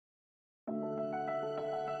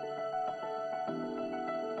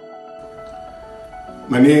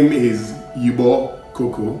My name is Yibo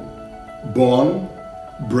Koko, born,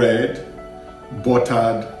 bred,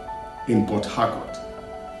 buttered in Port Harcourt.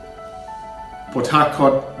 Port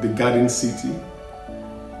Harcourt, the garden city,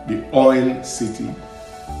 the oil city,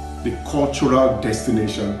 the cultural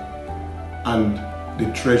destination, and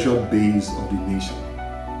the treasure base of the nation.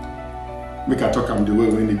 Make I talk am the way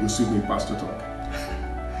when they go suit me pastor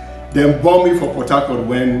talk. Them born me for Port Harcourt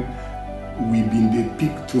when we been the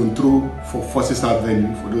peak Toronto for Forces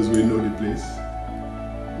Avenue, for those who know the place.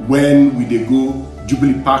 When we dey go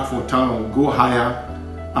Jubilee Park for town, go higher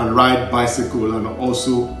and ride bicycle and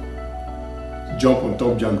also jump on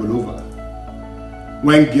top Jangolova.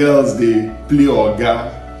 When girls they play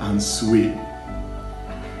orga and sway.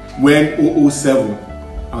 When 007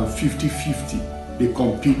 and 50-50 they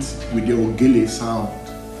compete with the Ogele sound.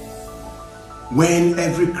 When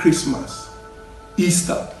every Christmas,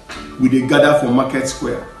 Easter, we dey gather for Market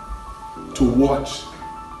Square to watch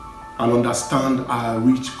and understand our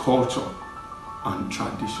rich culture and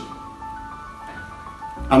tradition.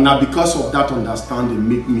 And now because of that understanding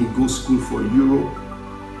make me go school for Europe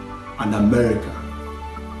and America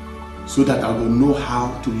so that I will know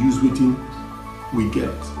how to use wetin we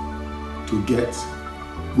get to get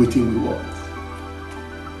wetin we want.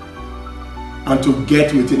 And to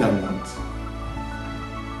get wetin I want,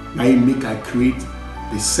 now it make I create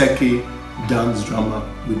the Seki dance drama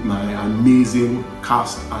with my amazing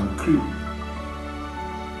cast and crew.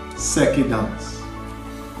 Seki dance.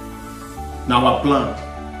 Now our plan,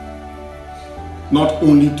 not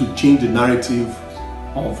only to change the narrative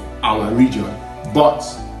of our region, but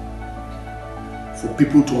for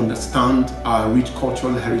people to understand our rich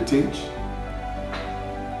cultural heritage,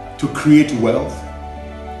 to create wealth,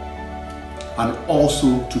 and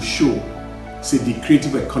also to show, say, the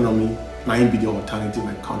creative economy might be the alternative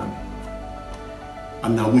economy.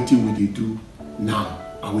 And now wetin we dey do now,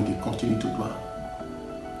 and we dey continue to do am.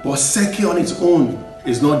 But Seki on its own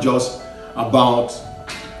is not just about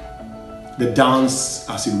the dance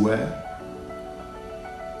as it were.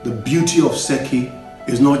 The beauty of Seki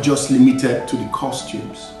is not just limited to the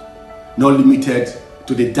costumes, not limited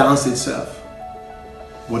to the dance itself,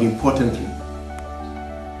 but importantly,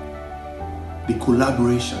 the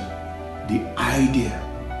collaboration, the idea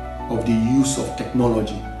of the use of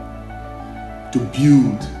technology to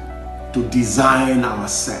build, to design our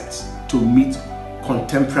sets to meet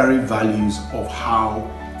contemporary values of how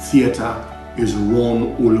theater is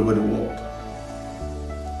run all over the world.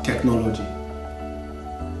 Technology,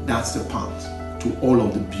 that's the part to all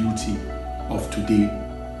of the beauty of today.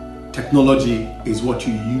 Technology is what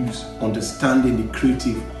you use understanding the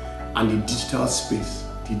creative and the digital space,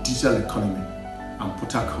 the digital economy, and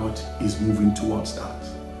Port Harcourt is moving towards that.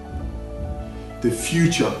 The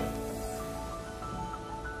future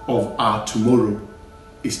of our tomorrow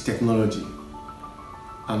is technology,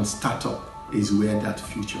 and startup is where that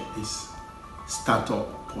future is. Startup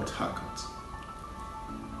Port Harcourt.